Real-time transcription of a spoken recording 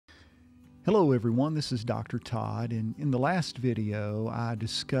Hello everyone, this is Dr. Todd, and in the last video I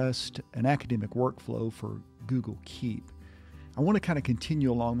discussed an academic workflow for Google Keep. I want to kind of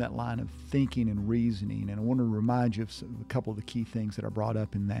continue along that line of thinking and reasoning, and I want to remind you of a couple of the key things that I brought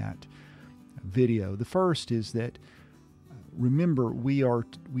up in that video. The first is that remember we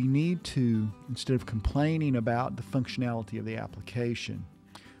need to, instead of complaining about the functionality of the application,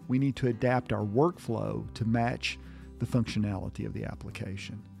 we need to adapt our workflow to match the functionality of the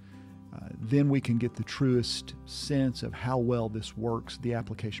application. Then we can get the truest sense of how well this works, the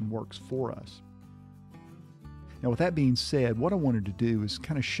application works for us. Now, with that being said, what I wanted to do is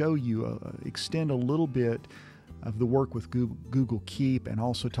kind of show you, extend a little bit of the work with Google Keep, and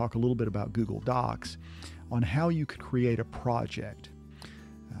also talk a little bit about Google Docs on how you could create a project.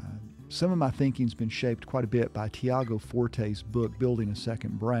 Some of my thinking's been shaped quite a bit by Tiago Forte's book, Building a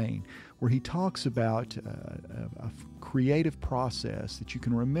Second Brain, where he talks about a creative process that you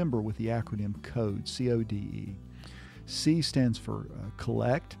can remember with the acronym CODE, C-O-D-E. C stands for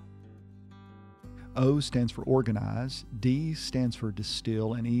collect, O stands for organize, D stands for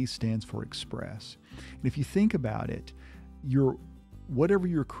distill, and E stands for express. And if you think about it, whatever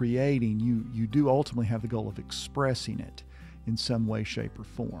you're creating, you do ultimately have the goal of expressing it in some way, shape, or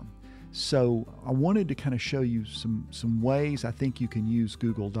form. So I wanted to kind of show you some ways I think you can use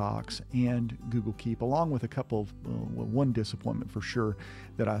Google Docs and Google Keep, along with a couple of, one disappointment for sure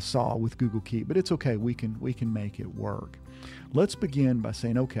that I saw with Google Keep, but it's okay, we can make it work. Let's begin by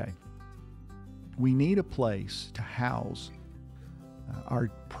saying, okay, we need a place to house our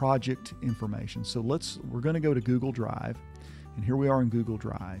project information. So we're going to go to Google Drive, and here we are in Google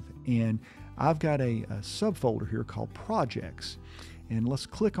Drive, and I've got a subfolder here called Projects. And let's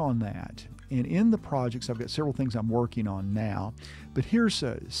click on that. And in the projects, I've got several things I'm working on now, but here's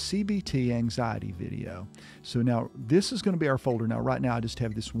a CBT anxiety video. So now this is going to be our folder. Now, right now I just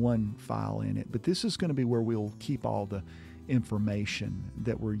have this one file in it, but this is going to be where we'll keep all the information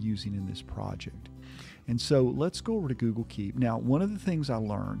that we're using in this project. And so let's go over to Google Keep. Now, one of the things I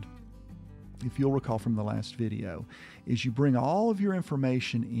learned, if you'll recall from the last video, is you bring all of your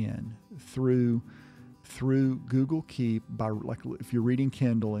information in through Google Keep by, like, if you're reading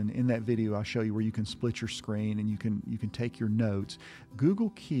Kindle, and in that video I'll show you where you can split your screen and you can take your notes.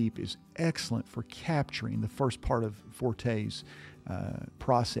 Google Keep is excellent for capturing the first part of Forte's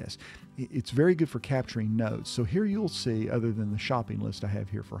process. It's very good for capturing notes. So here you'll see, other than the shopping list I have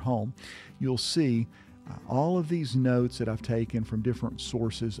here for home, you'll see all of these notes that I've taken from different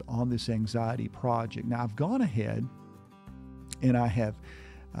sources on this anxiety project. Now I've gone ahead and I have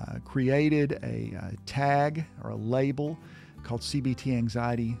created a tag or a label called CBT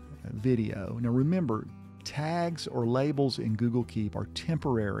Anxiety Video. Now remember, tags or labels in Google Keep are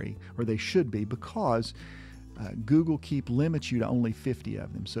temporary, or they should be, because Google Keep limits you to only 50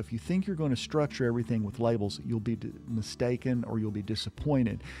 of them. So if you think you're going to structure everything with labels, you'll be mistaken, or you'll be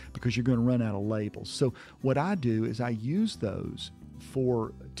disappointed because you're going to run out of labels. So what I do is I use those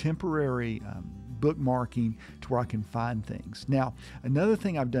for temporary bookmarking to where I can find things. Now, another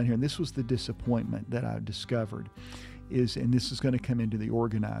thing I've done here, and this was the disappointment that I discovered, is, and this is going to come into the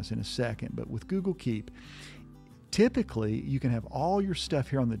organize in a second, but with Google Keep, typically you can have all your stuff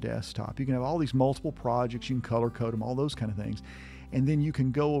here on the desktop. You can have all these multiple projects, you can color code them, all those kind of things. And then you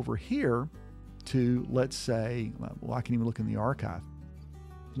can go over here to, let's say, well, I can even look in the archive.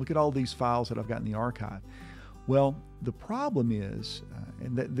 Look at all these files that I've got in the archive. Well, the problem is,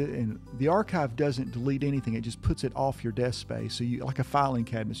 and the archive doesn't delete anything, it just puts it off your desk space, so you, like a filing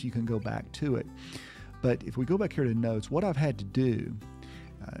cabinet, so you can go back to it. But if we go back here to notes, what I've had to do,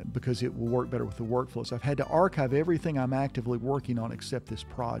 because it will work better with the workflow, so I've had to archive everything I'm actively working on except this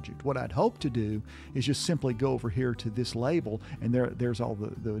project. What I'd hoped to do is just simply go over here to this label, and there's all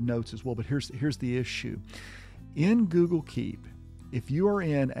the notes as well. But here's the issue. In Google Keep, if you are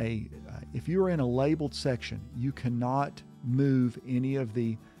in a labeled section, you cannot move any of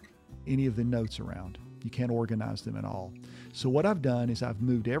the notes around. You can't organize them at all. So what I've done is I've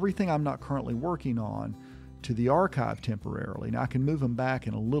moved everything I'm not currently working on to the archive temporarily. Now I can move them back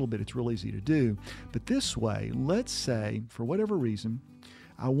in a little bit. It's real easy to do. But this way, let's say for whatever reason,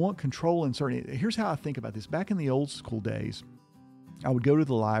 I want control insert. Here's how I think about this. Back in the old school days, I would go to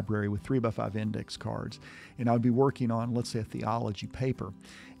the library with 3x5 index cards, and I would be working on, let's say, a theology paper,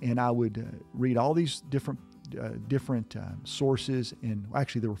 and I would read all these different sources, and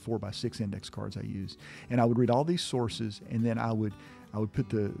actually there were 4x6 index cards I used, and I would read all these sources, and then I would put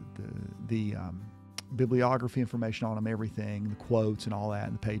the bibliography information on them, everything, the quotes and all that,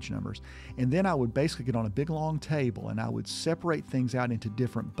 and the page numbers. And then I would basically get on a big long table, and I would separate things out into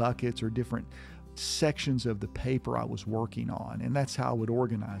different buckets or different sections of the paper I was working on, and that's how I would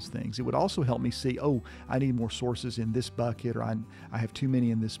organize things. It would also help me see, oh, I need more sources in this bucket, or I have too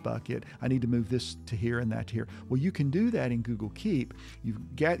many in this bucket. I need to move this to here and that to here. Well, you can do that in Google Keep.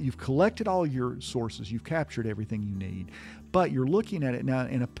 You've collected all your sources. You've captured everything you need, but you're looking at it now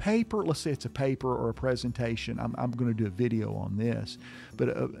in a paper. Let's say it's a paper or a presentation. I'm going to do a video on this, but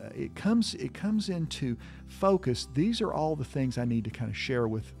it comes into focus. These are all the things I need to kind of share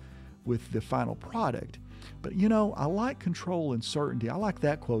with the final product. But I like control and certainty. I like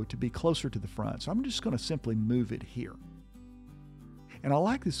that quote to be closer to the front. So I'm just going to simply move it here. And I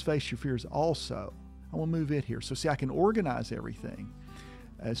like this face your fears also. I will move it here. So see, I can organize everything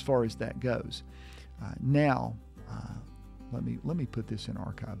as far as that goes. Now, let me put this in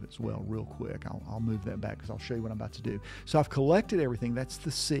archive as well real quick. I'll move that back because I'll show you what I'm about to do. So I've collected everything. That's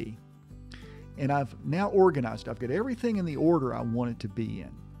the C. And I've now organized. I've got everything in the order I want it to be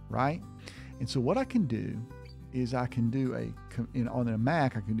in, right? And so what I can do is I can do on a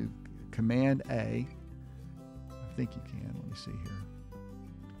Mac, I can do Command A. I think you can. Let me see here.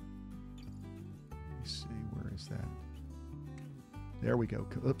 Let me see, where is that? There we go.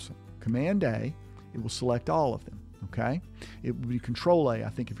 Oops. Command A. It will select all of them. Okay, it would be Control A, I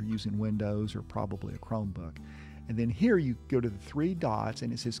think, if you're using Windows or probably a Chromebook. And then here you go to the three dots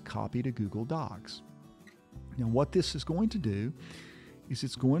and it says Copy to Google Docs. Now what this is going to do is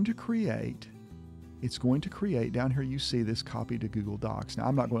it's going to create, down here you see this Copy to Google Docs. Now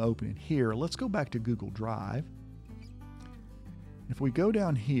I'm not going to open it here. Let's go back to Google Drive. If we go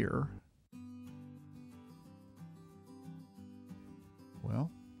down here, well,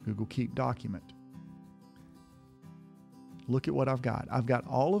 Google Keep document. Look at what I've got. I've got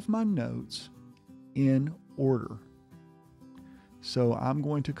all of my notes in order. So I'm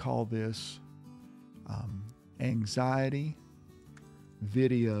going to call this Anxiety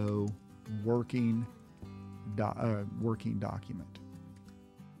Video Working Document.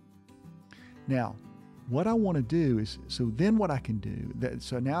 Now, what I want to do is, so then what I can do,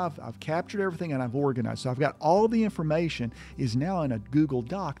 so now I've captured everything and I've organized. So I've got all the information is now in a Google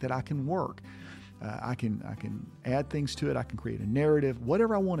Doc that I can work. I can add things to it. I can create a narrative,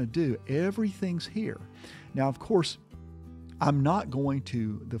 whatever I want to do. Everything's here. Now, of course,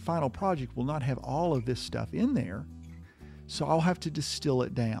 the final project will not have all of this stuff in there. So I'll have to distill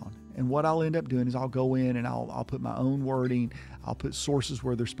it down. And what I'll end up doing is I'll go in and I'll put my own wording. I'll put sources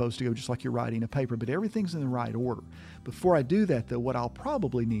where they're supposed to go, just like you're writing a paper, but everything's in the right order. Before I do that, though, what I'll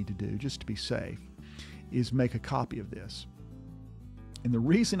probably need to do, just to be safe, is make a copy of this. And the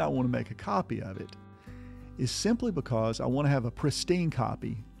reason I want to make a copy of it is simply because I want to have a pristine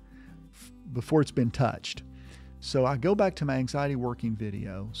copy before it's been touched. So I go back to my anxiety working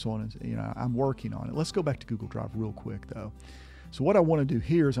video. So I'm working on it. Let's go back to Google Drive real quick though. So what I want to do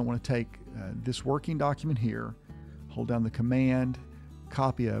here is I want to take this working document here, hold down the command,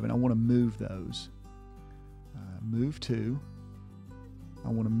 copy of it. I want to move those. Move to. I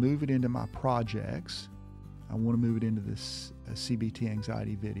want to move it into my projects. I want to move it into this CBT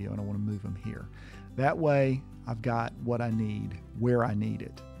anxiety video, and I want to move them here. That way, I've got what I need, where I need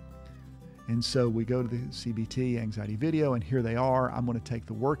it. And so we go to the CBT anxiety video, and here they are. I'm going to take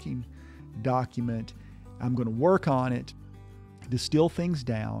the working document. I'm going to work on it, distill things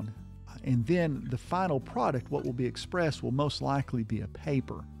down, and then the final product, what will be expressed, will most likely be a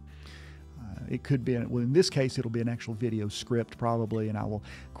paper. It could be, well, in this case, it'll be an actual video script probably, and I will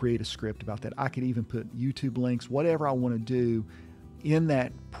create a script about that. I could even put YouTube links, whatever I want to do in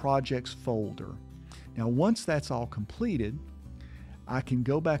that projects folder. Now, once that's all completed, I can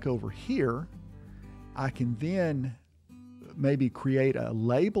go back over here. I can then maybe create a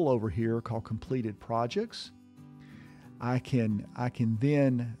label over here called completed projects. I can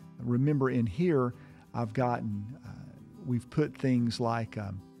then, remember in here, we've put things like,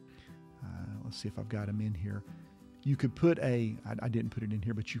 let's see if I've got them in here. You could put I didn't put it in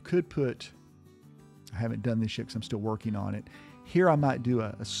here, but you could put, I haven't done this yet because I'm still working on it. Here I might do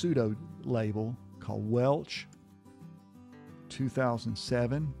a pseudo label called Welch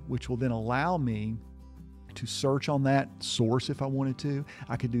 2007, which will then allow me to search on that source if I wanted to.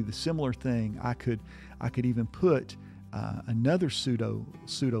 I could do the similar thing. I could even put another pseudo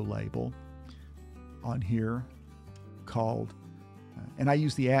label on here called, and I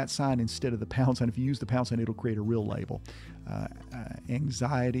use the @ instead of the £. If you use the £, it'll create a real label.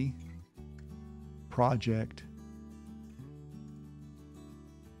 Anxiety Project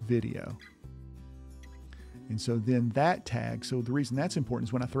Video. And so then that tag, so the reason that's important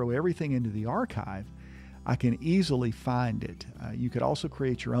is when I throw everything into the archive, I can easily find it. You could also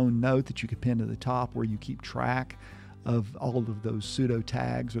create your own note that you could pin to the top where you keep track of all of those pseudo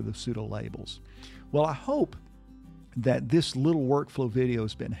tags or the pseudo labels. Well, I hope that this little workflow video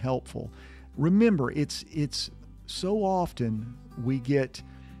has been helpful. Remember, it's so often we get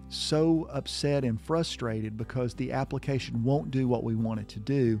so upset and frustrated because the application won't do what we want it to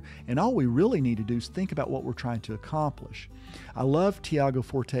do, and all we really need to do is think about what we're trying to accomplish. I love Tiago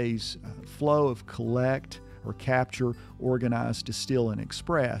Forte's flow of collect or capture, organize, distill, and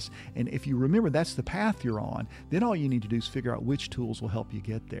express. And if you remember that's the path you're on, then all you need to do is figure out which tools will help you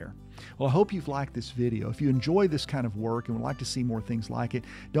get there. Well, I hope you've liked this video. If you enjoy this kind of work and would like to see more things like it,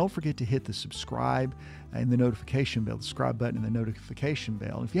 don't forget to hit the subscribe and the notification bell, the subscribe button and the notification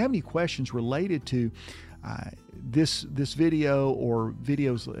bell. And if you have any questions related to this video or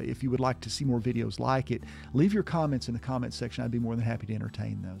videos, if you would like to see more videos like it, leave your comments in the comment section. I'd be more than happy to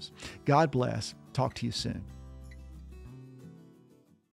entertain those. God bless. Talk to you soon.